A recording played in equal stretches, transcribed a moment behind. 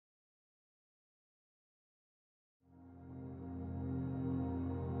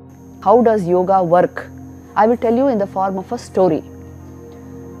How does yoga work? I will tell you in the form of a story.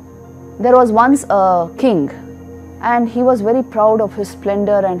 There was once a king, and he was very proud of his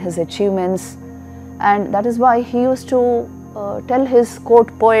splendor and his achievements, and that is why he used to tell his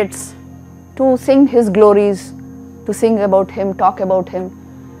court poets to sing his glories, to sing about him, talk about him.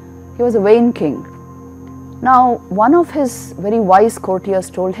 He was a vain king. Now, one of his very wise courtiers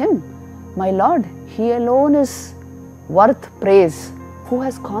told him, "My lord, he alone is worth praise who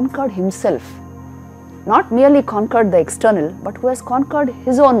has conquered himself. Not merely conquered the external, but who has conquered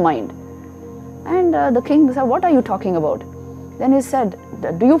his own mind." And the king said, "What are you talking about?" Then he said,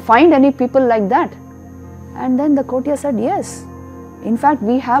 "Do you find any people like that?" And then the courtier said, "Yes. In fact,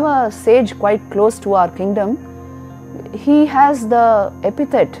 we have a sage quite close to our kingdom. He has the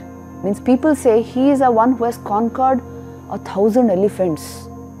epithet, means people say he is the one who has conquered 1,000 elephants.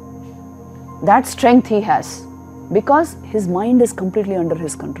 That strength he has, because his mind is completely under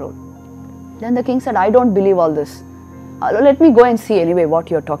his control." Then the king said, "I don't believe all this. Let me go and see anyway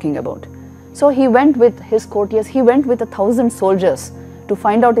what you are talking about." So he went with his courtiers, he went with 1,000 soldiers to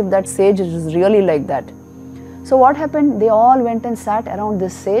find out if that sage is really like that. So what happened? They all went and sat around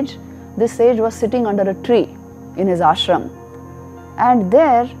this sage. This sage was sitting under a tree in his ashram. And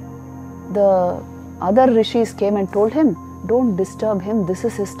there the other rishis came and told him, "Don't disturb him, this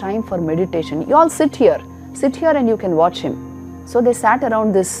is his time for meditation. You all sit here and you can watch him." So they sat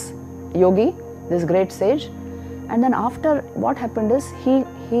around this yogi, this great sage, and then after, what happened is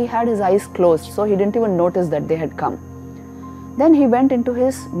he had his eyes closed, so he didn't even notice that they had come. Then he went into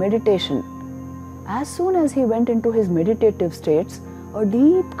his meditation. As soon as he went into his meditative states, a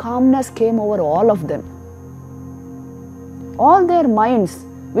deep calmness came over all of them. All their minds,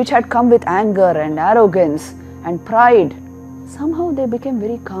 which had come with anger and arrogance and pride, somehow they became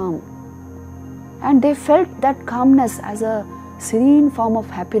very calm. And they felt that calmness as a serene form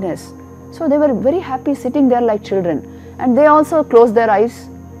of happiness. So they were very happy sitting there like children. And they also closed their eyes.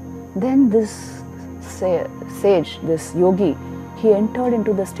 Then this sage, this yogi, he entered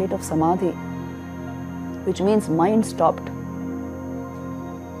into the state of samadhi, which means mind stopped.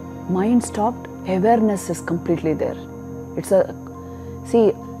 Mind stopped, awareness is completely there.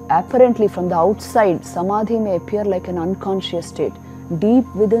 See, apparently from the outside, samadhi may appear like an unconscious state.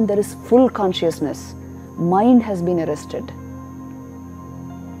 Deep within there is full consciousness. Mind has been arrested.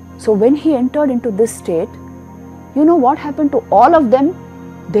 So when he entered into this state, you know what happened to all of them?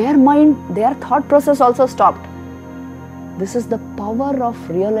 Their mind, their thought process also stopped. This is the power of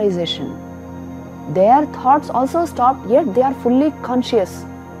realization. Their thoughts also stopped, yet they are fully conscious,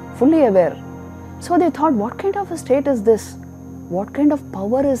 fully aware. So they thought, what kind of a state is this? What kind of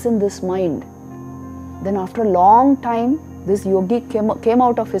power is in this mind? Then after a long time, this yogi came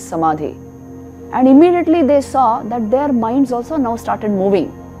out of his samadhi. And immediately they saw that their minds also now started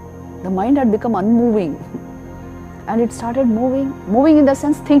moving. The mind had become unmoving. And it started moving in the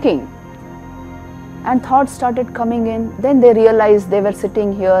sense thinking. And thoughts started coming in. Then they realized they were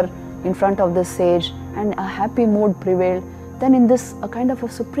sitting here in front of the sage and a happy mood prevailed. Then in this a kind of a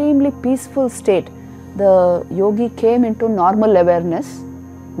supremely peaceful state, the yogi came into normal awareness,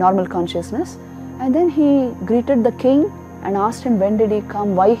 normal consciousness, and then he greeted the king and asked him when did he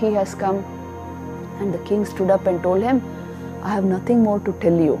come, why he has come. And the king stood up and told him, "I have nothing more to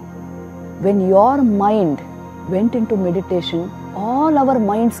tell you. When your mind went into meditation, all our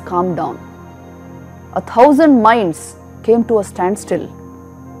minds calmed down. 1,000 minds came to a standstill.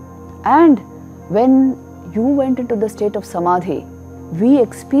 And when you went into the state of samadhi, we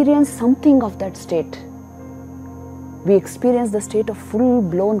experienced something of that state. We experienced the state of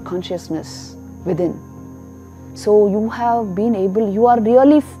full-blown consciousness within. So you have been able, you are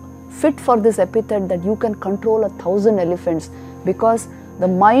really fit for this epithet that you can control 1,000 elephants, because the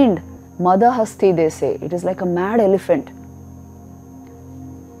mind, Mada Hasti they say, it is like a mad elephant.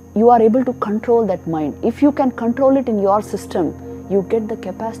 You are able to control that mind. If you can control it in your system, you get the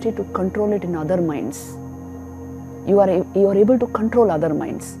capacity to control it in other minds. You are able to control other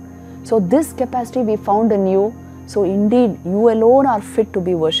minds. So this capacity we found in you. So indeed, you alone are fit to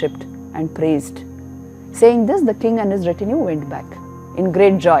be worshipped and praised." Saying this, the king and his retinue went back in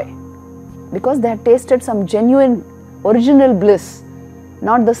great joy, because they had tasted some genuine, original bliss,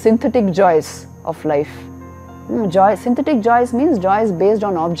 not the synthetic joys of life. Synthetic joys means joys based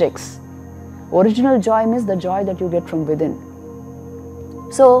on objects. Original joy means the joy that you get from within.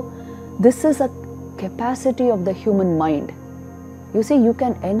 So this is a capacity of the human mind. You see, you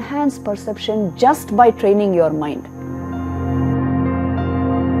can enhance perception just by training your mind.